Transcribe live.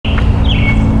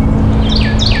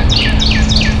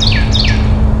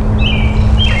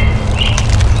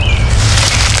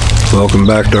Welcome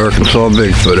back to Arkansas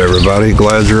Bigfoot, everybody.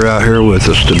 Glad you're out here with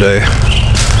us today.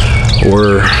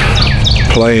 We're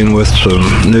playing with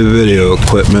some new video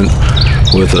equipment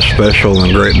with a special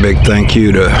and great big thank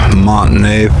you to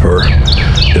Montague for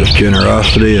his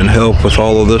generosity and help with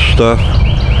all of this stuff.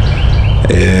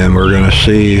 And we're going to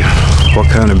see what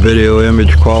kind of video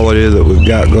image quality that we've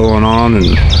got going on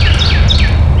and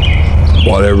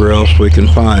whatever else we can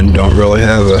find. Don't really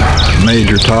have a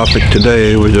major topic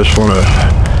today. We just want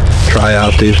to try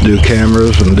out these new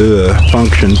cameras and do a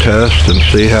function test and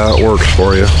see how it works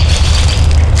for you.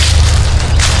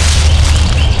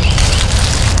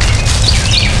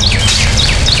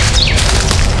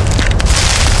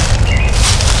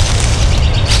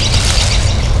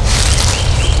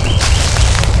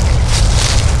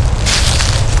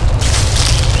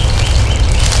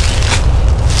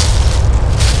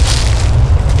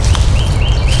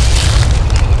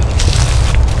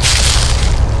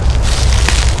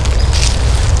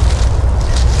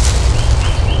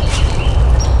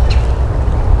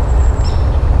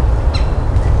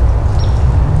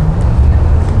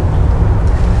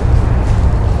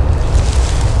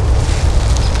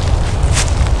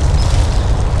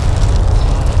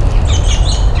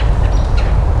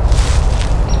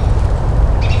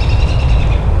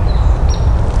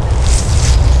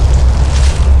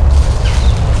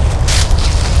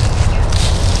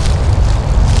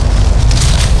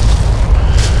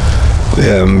 We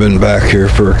haven't been back here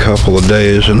for a couple of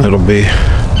days, and it'll be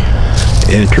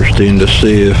interesting to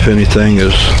see if anything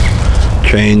has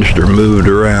changed or moved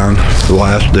around. The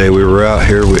last day we were out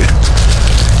here, we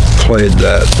played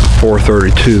that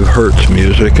 432 hertz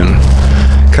music and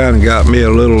kind of got me a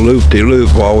little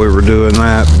loop-de-loop while we were doing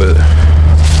that, but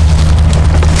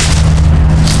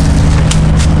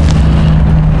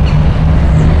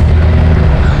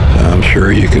I'm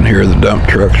sure you can hear the dump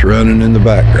trucks running in the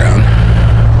background.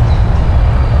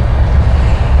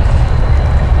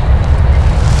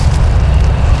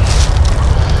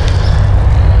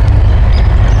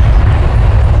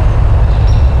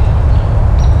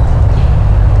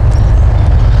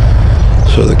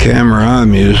 So the camera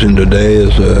I'm using today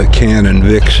is a Canon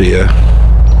Vixia.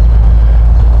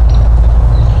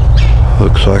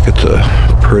 Looks like it's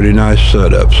a pretty nice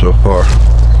setup so far.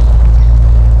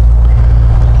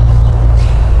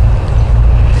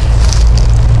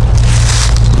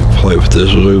 I'll play with this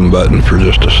zoom button for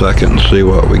just a second and see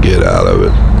what we get out of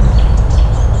it.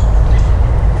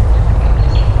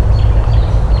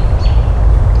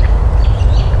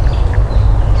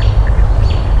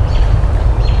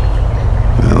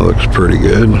 Looks pretty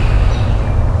good.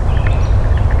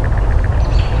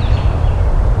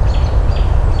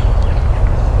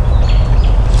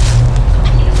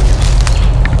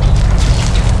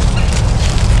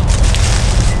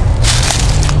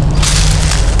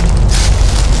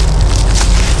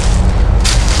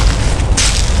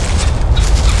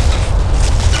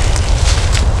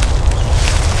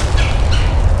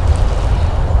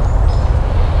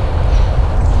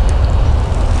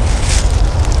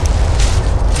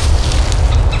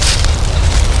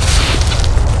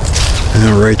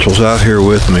 And Rachel's out here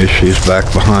with me. She's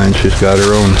back behind. She's got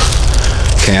her own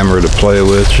camera to play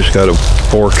with. She's got a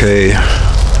 4K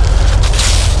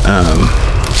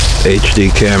HD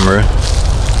camera.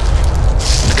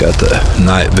 It's got the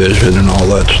night vision and all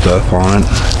that stuff on it.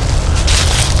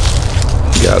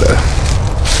 Got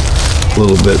a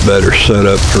little bit better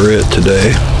setup for it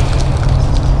today.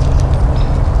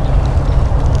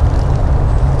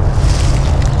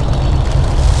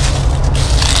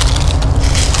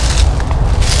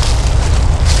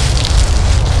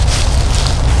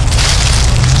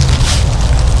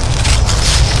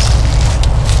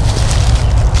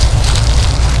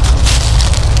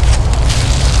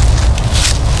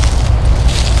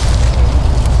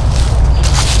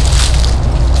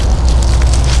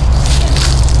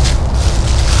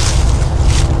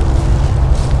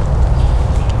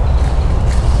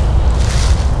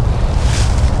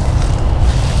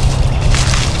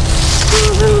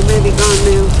 Gone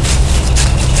now.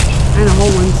 I had a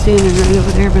whole one standing right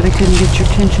over there, but I couldn't get your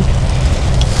attention.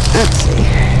 Let's see.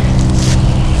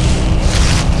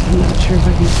 I'm not sure if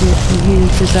I can see it from here.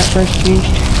 Did that brush change?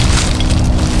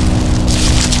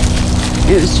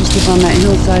 It was just up on that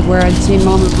hillside where I'd seen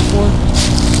Mama before.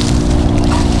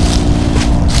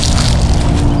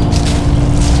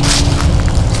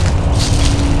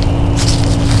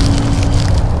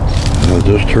 I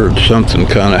just heard something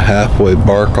kind of halfway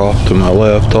bark off to my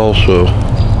left also.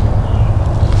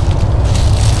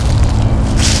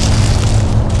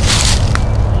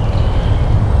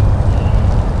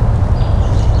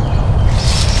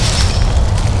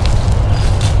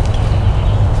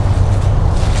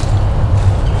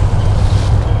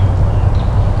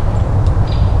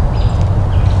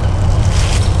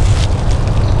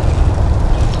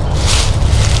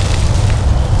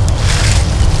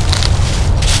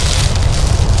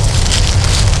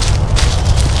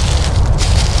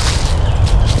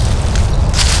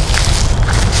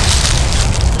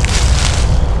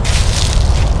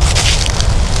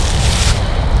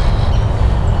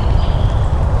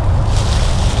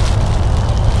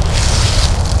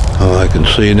 can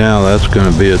see now that's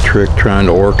going to be a trick trying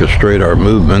to orchestrate our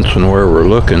movements and where we're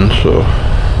looking, so.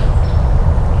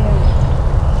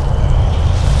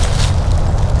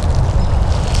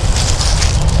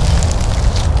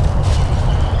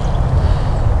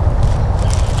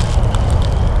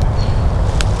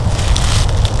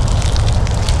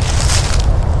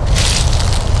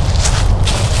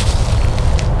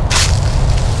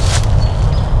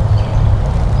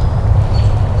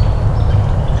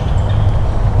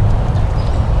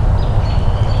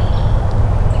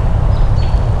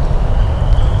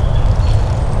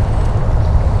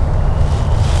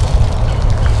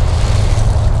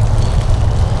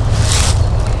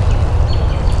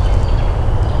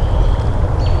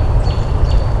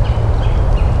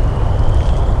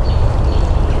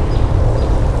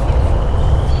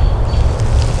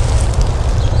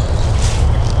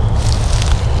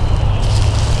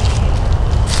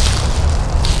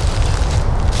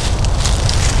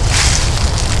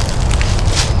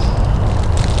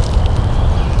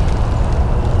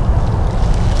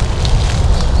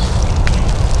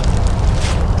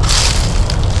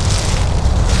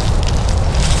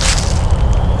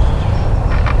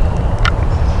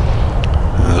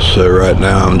 So right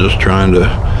now I'm just trying to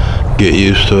get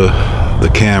used to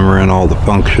the camera and all the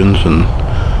functions, and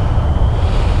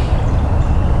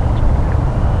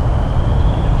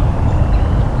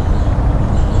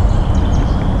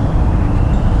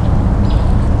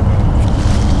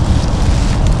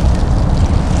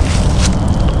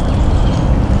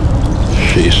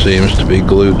she seems to be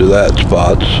glued to that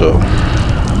spot, so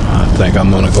I think I'm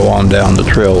going to go on down the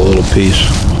trail a little piece.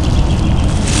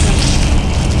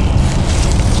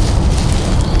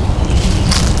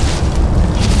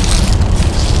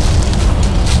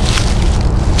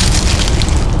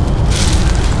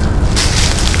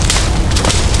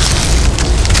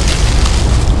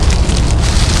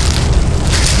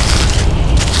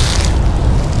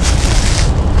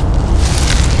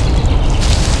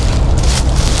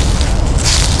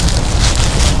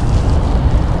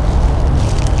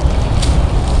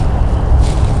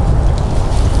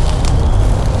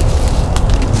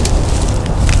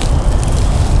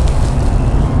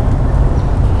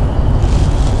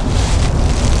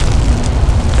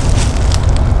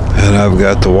 And I've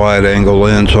got the wide angle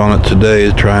lens on it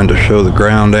today, trying to show the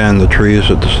ground and the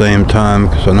trees at the same time,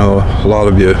 because I know a lot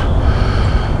of you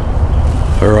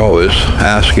are always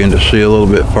asking to see a little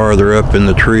bit farther up in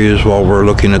the trees while we're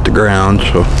looking at the ground,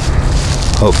 so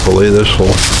hopefully this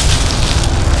will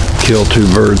kill two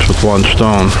birds with one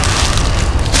stone.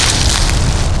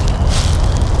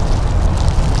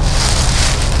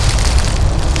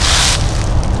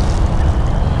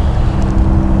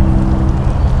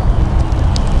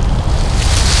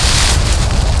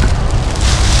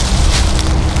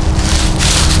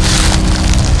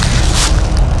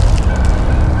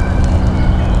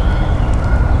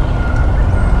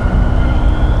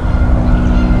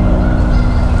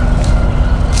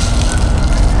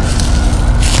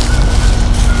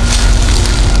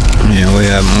 We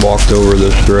haven't walked over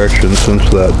this direction since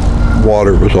that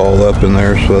water was all up in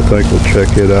there, so I think we'll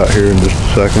check it out here in just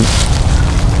a second.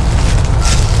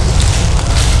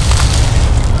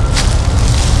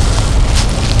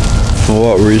 Well,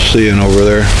 what were you seeing over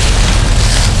there?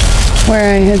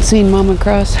 Where I had seen Mama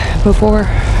cross before,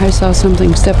 I saw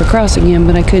something step across again,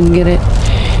 but I couldn't get it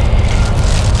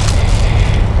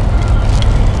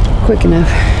quick enough.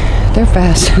 They're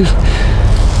fast.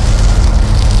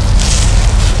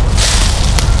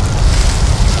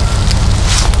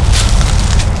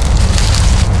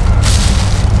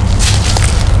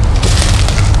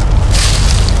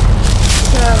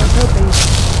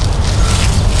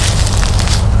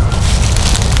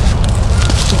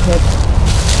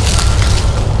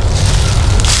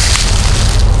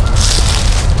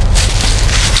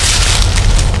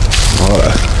 A lot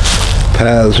of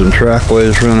paths and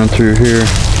trackways running through here.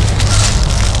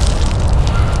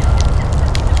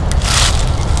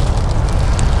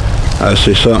 I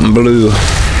see something blue.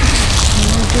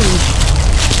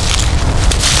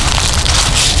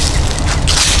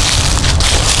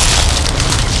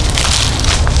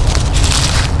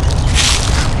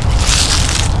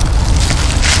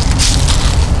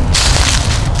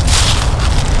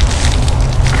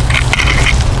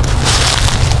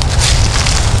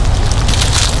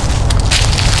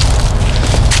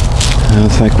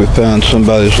 I think we found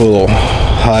somebody's little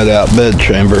hideout bed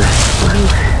chamber.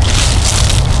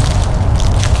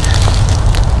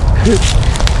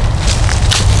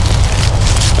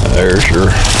 There's your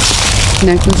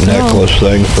necklace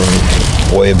thing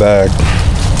from way back.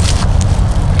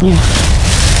 Yeah.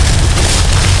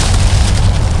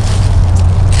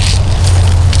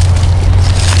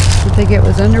 think it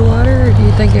was underwater, or do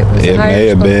you think it was It higher may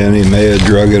have spot? been. He may have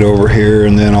drug it over here,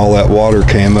 and then all that water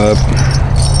came up.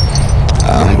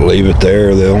 Leave it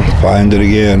there. They'll find it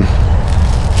again.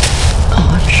 Oh,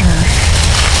 I'm sure.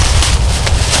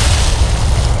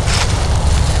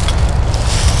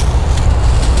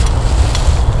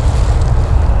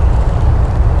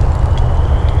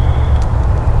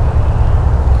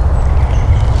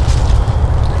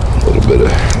 A little bit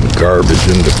of garbage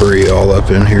and debris all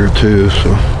up in here too,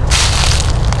 so.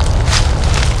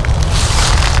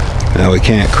 Now we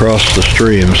can't cross the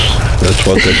streams. That's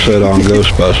what they said on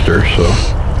Ghostbusters, so.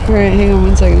 Alright, hang on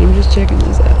one second. I'm just checking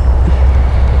this out.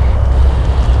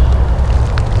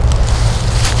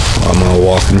 I'm gonna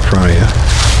walk in front of you.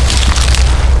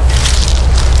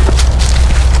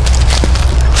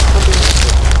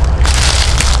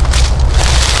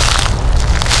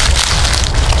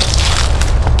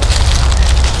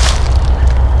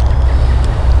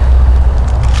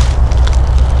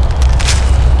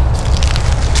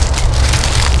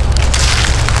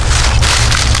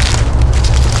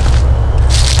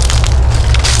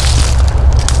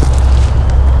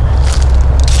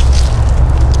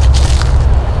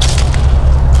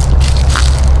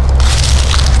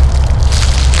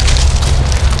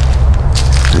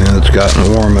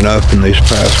 Gotten warm enough in these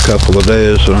past couple of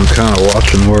days that I'm kind of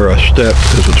watching where I step,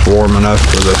 because it's warm enough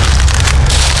for the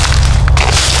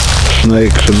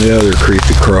snakes and the other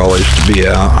creepy crawlies to be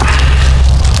out.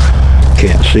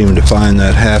 Can't seem to find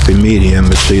that happy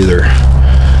medium. It's either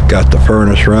got the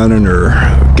furnace running or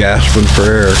gasping for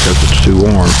air because it's too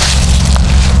warm.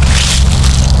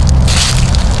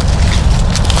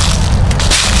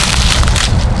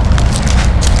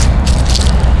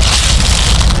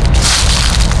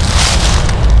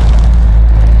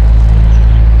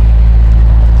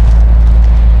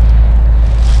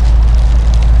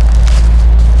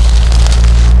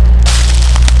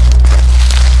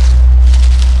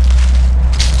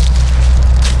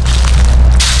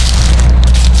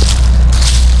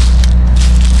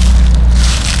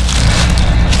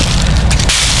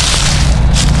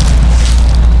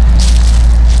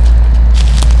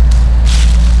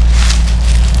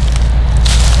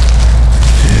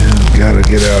 Gotta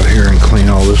get out here and clean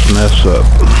all this mess up.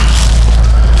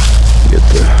 Get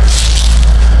the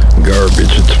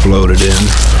garbage that's floated in.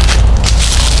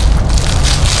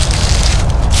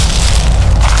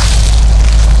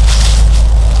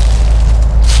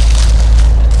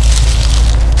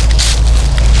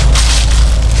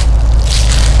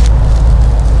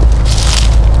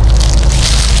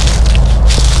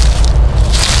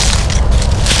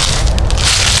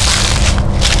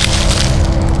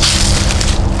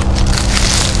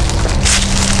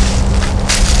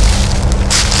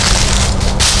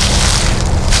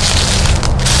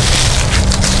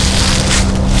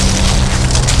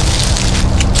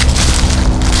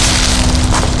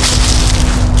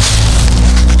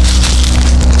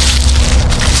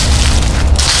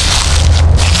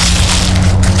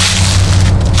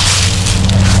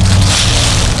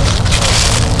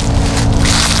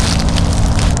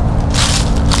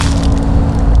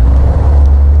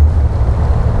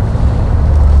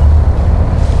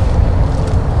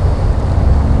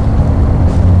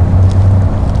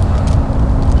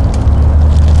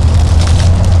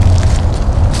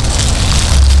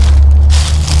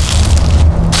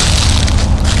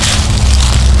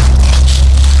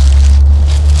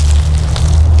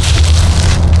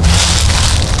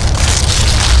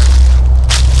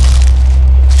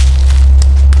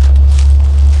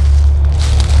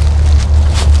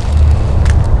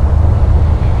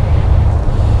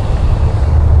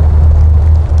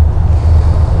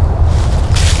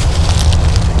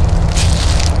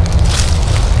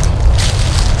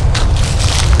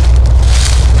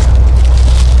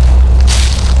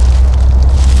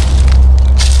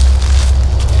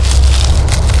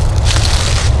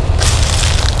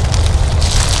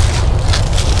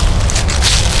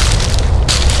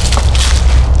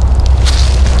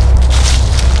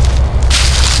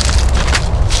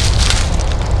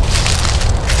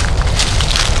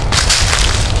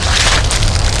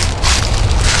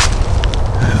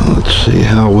 See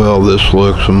how well this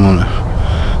looks. I'm going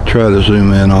to try to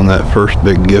zoom in on that first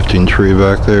big gifting tree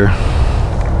back there.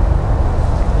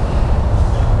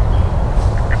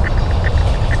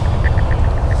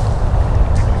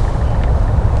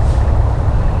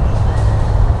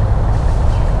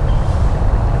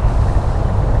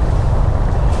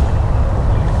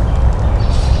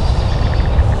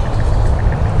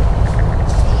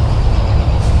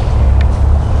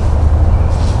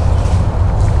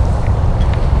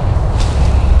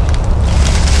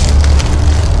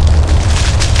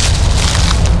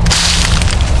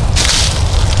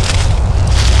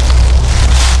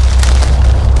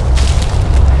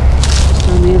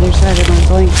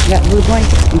 That blue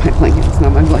blanket. My blanket. It's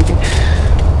not my blanket.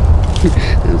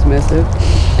 That was messed up.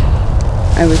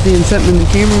 I was seeing something in the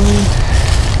camera room,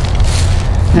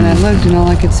 and I looked, and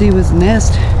all I could see was the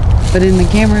nest. But in the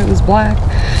camera, it was black.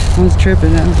 I was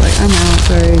tripping. I was like, I'm out.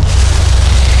 Sorry.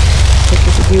 Catch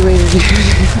up with you later.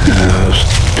 I was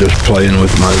just playing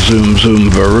with my zoom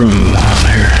varoom on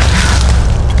here.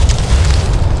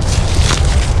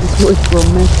 This voice will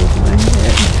mess with my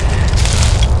head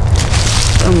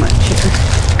so much here.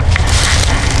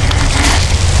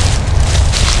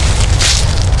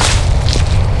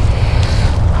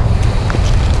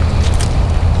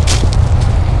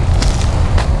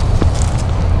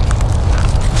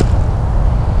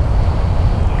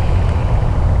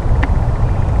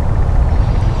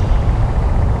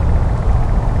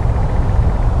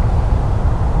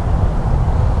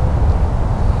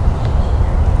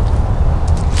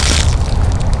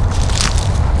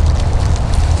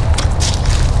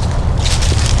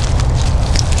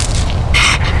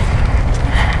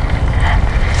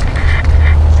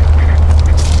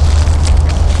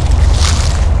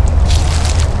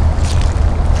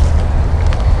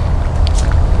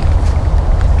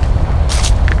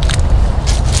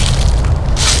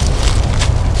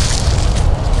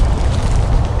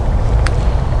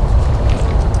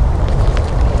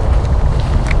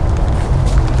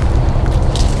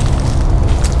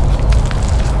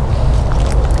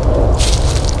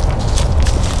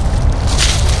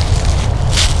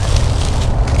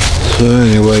 So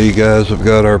anyway, you guys have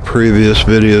got our previous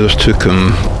videos to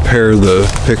compare the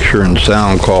picture and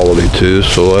sound quality to,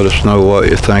 so let us know what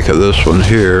you think of this one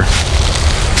here.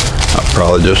 I'll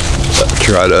probably just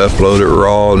try to upload it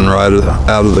raw and right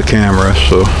out of the camera,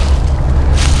 so.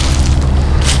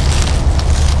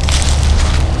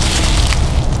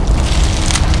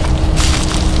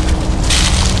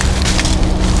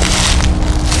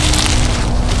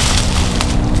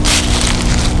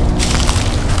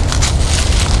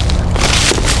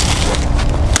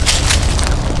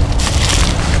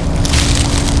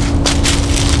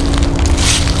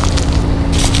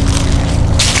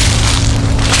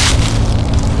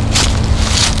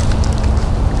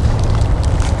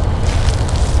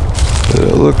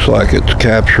 It looks like it's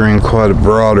capturing quite a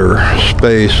broader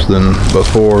space than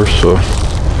before, so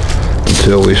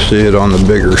until we see it on the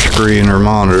bigger screen or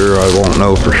monitor, I won't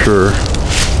know for sure.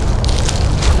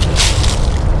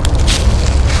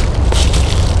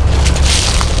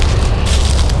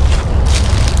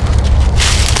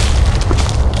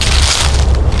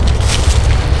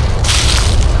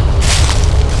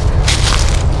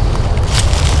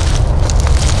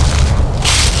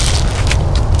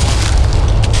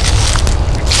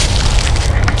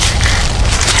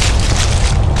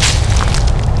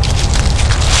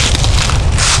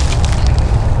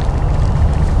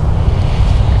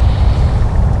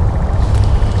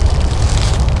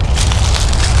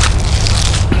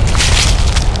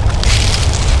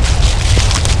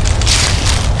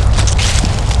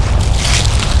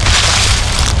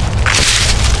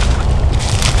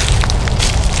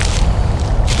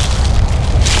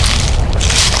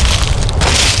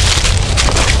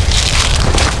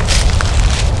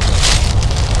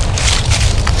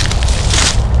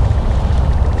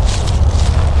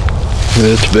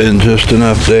 It's been just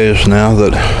enough days now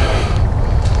that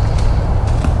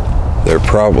they're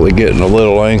probably getting a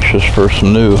little anxious for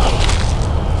some new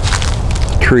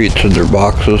treats in their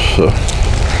boxes, so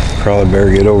probably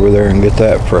better get over there and get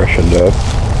that freshened up.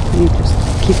 You just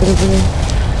keep it over there.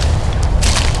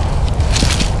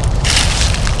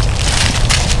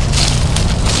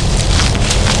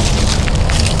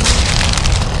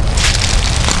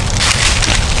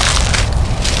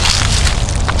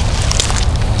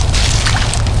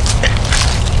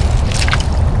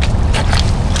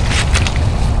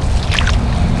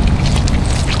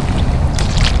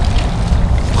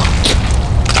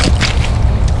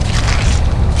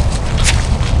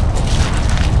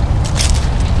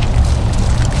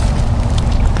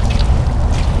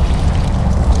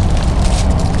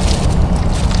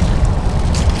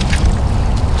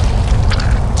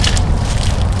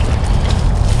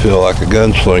 Feel like a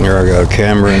gunslinger. I got a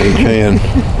camera in each hand.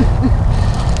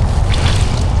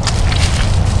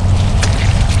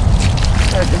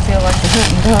 Start to feel like the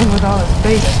hunting dog with all its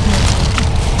bait up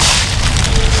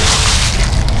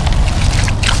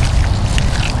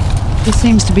here. This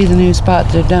seems to be the new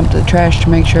spot to dump the trash to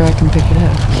make sure I can pick it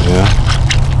up. Yeah.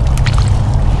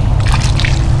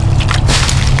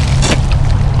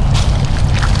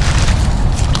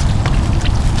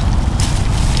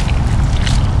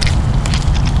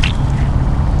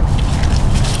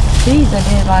 These I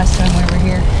did last time we were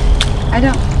here. I'd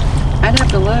have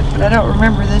to look, but I don't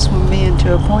remember this one being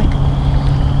to a point.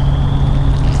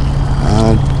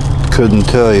 couldn't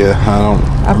tell you. I don't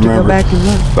I have to remember. go back and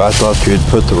look. But I thought you'd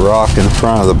put the rock in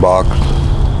front of the box.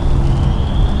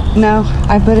 No,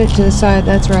 I put it to the side,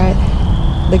 that's right.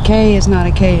 The K is not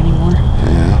a K anymore.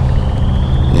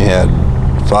 Yeah. You had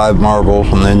 5 marbles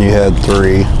and then you had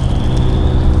 3.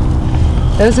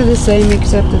 Those are the same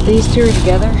except that these two are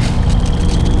together.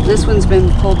 This one's been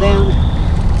pulled down.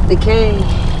 The K,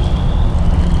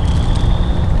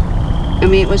 I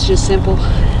mean, it was just simple.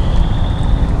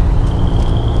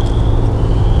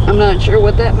 I'm not sure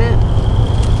what that meant.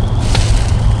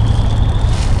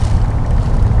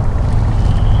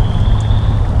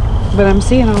 But I'm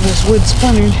seeing all this wood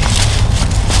splintered.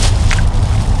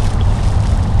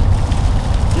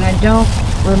 And I don't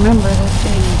remember this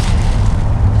being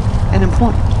an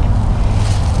important.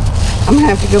 I'm gonna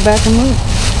have to go back and look.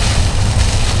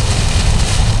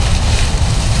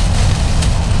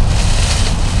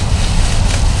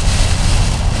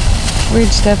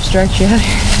 Weird stuff strikes you out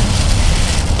here.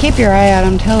 Keep your eye out,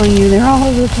 I'm telling you, they're all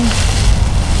over the place.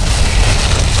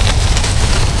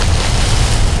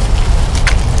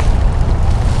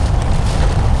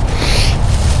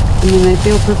 I mean, I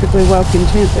feel perfectly well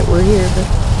content that we're here, but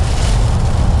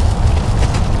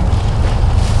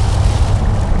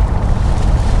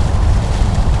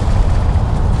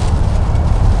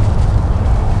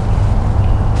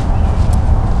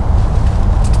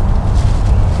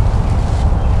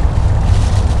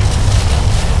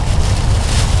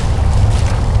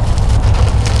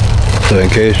So in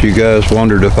case you guys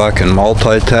wondered if I can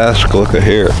multitask, look at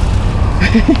here.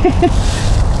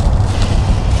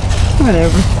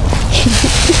 whatever.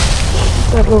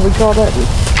 Is that what we call that?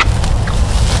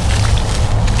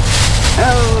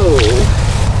 Oh.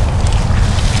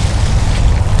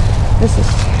 This is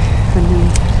a new.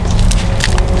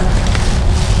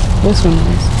 This one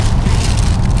is.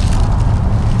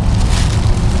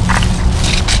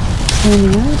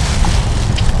 Anything else?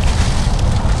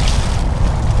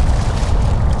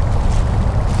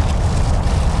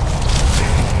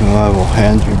 Well, I will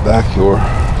hand you back your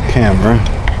camera.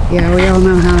 Yeah, we all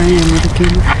know how I am with the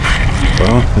camera.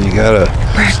 Well, you gotta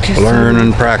Practice. learn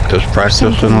and practice,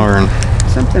 practice and learn.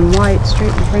 Something white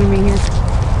straight in front of me here.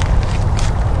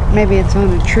 Maybe it's on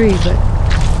a tree, but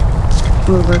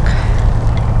oh look.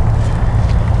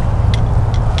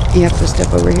 You have to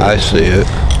step over here. I see it.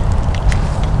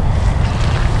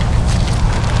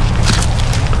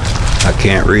 I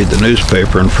can't read the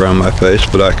newspaper in front of my face,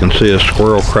 but I can see a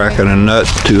squirrel cracking a nut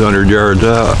 200 yards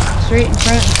out. Straight in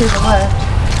front to the left.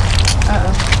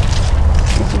 Uh-oh.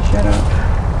 Guess you shut up.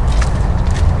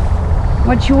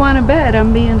 What you want to bet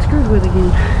I'm being screwed with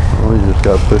again? Well, you just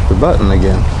gotta push the button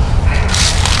again.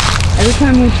 Every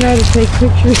time we try to take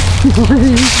pictures,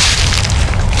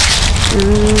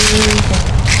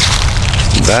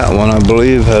 That one, I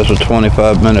believe, has a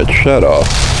 25-minute shut-off.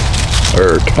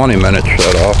 Or 20-minute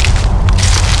shut-off.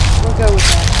 we'll go with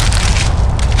that.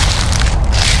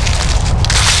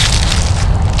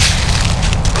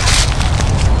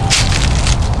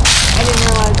 I didn't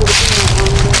realize it would be that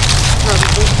long, but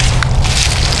probably.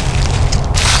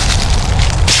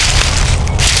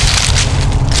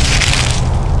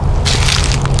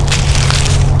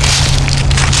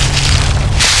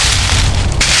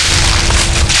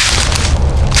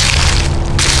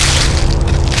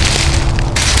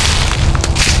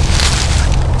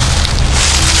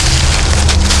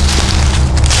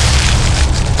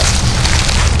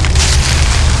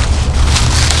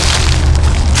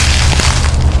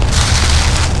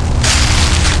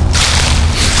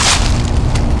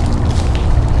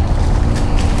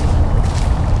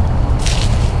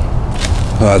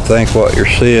 I think what you're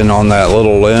seeing on that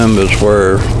little limb is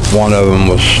where one of them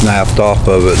was snapped off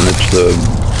of it, and it's the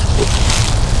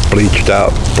bleached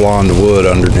out blonde wood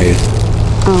underneath.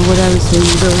 Oh, what I was saying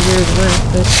was over here as well,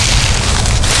 but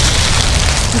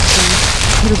that's fine.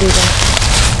 It'll be there.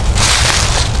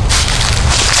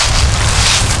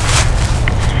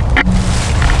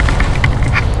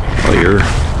 Well, you're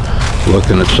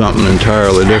looking at something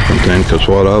entirely different then, because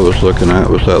what I was looking at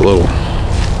was that little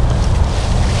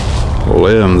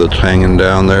limb that's hanging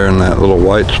down there and that little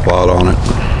white spot on it.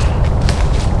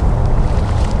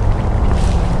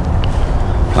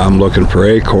 I'm looking for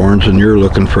acorns and you're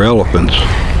looking for elephants.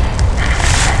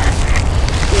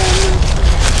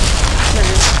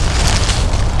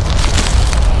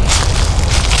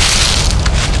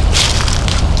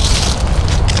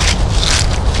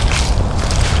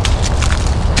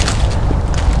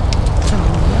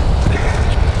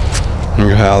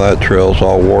 Look how that trail's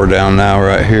all wore down now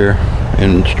right here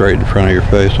and straight in front of your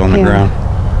face on the ground.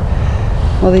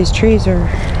 Well, these trees are,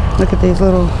 look at these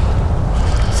little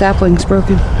saplings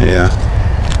broken. Yeah.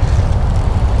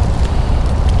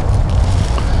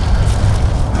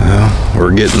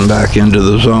 we're getting back into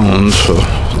the zone, so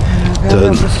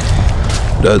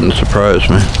doesn't surprise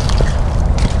me.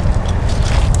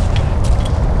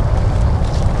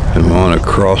 And we want to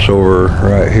cross over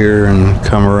right here and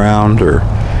come around, or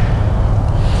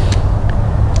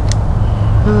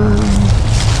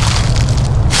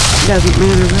doesn't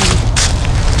matter really.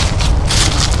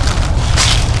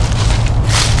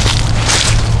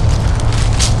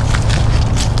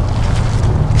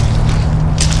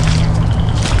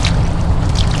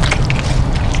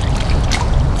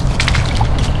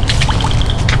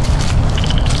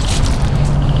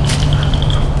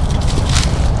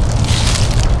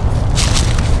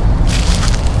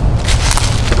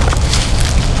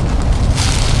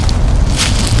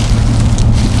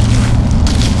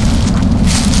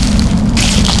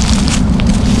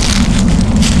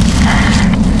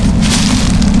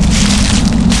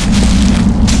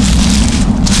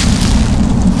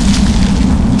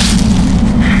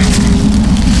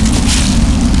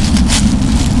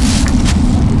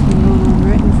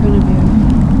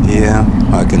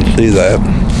 I can see that.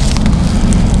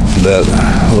 That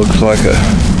looks like a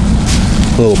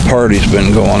little party's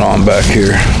been going on back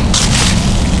here.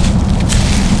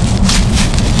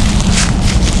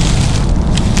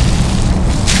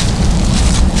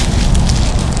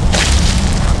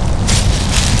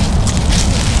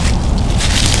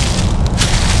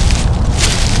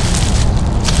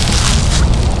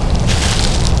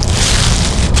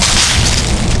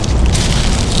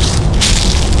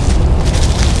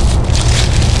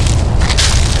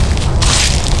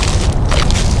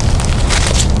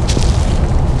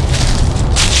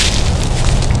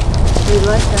 We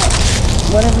like that.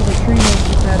 Whatever the tree is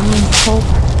with that orange pulp.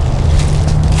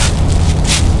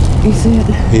 You see it?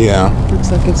 Yeah.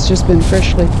 Looks like it's just been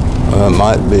freshly. It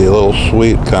might be a little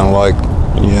sweet, kind of like,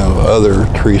 you know, other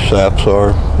tree saps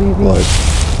are. Maybe. Like,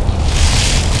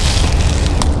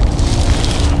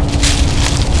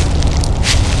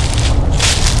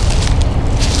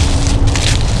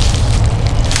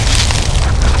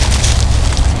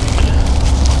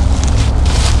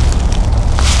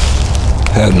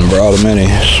 hadn't brought them any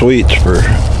sweets for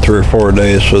 3 or 4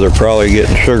 days, so they're probably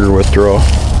getting sugar withdrawal.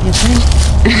 You think?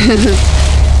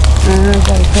 I've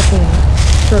got a couple of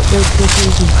shortbread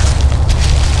cookies and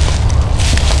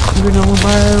granola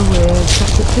bar with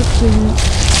chocolate chips in it.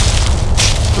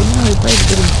 I'm really afraid to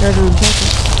get them started on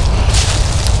chocolate.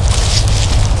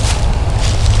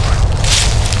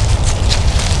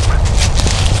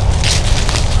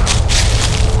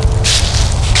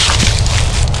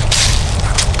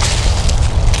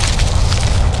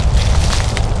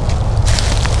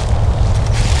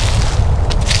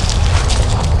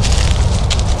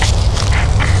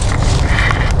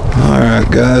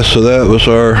 Alright guys, so that was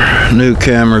our new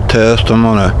camera test. I'm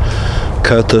going to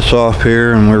cut this off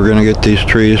here and we're going to get these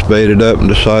trees baited up and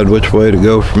decide which way to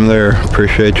go from there.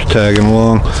 Appreciate you tagging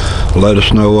along. Let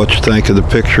us know what you think of the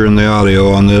picture and the audio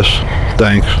on this.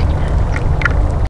 Thanks.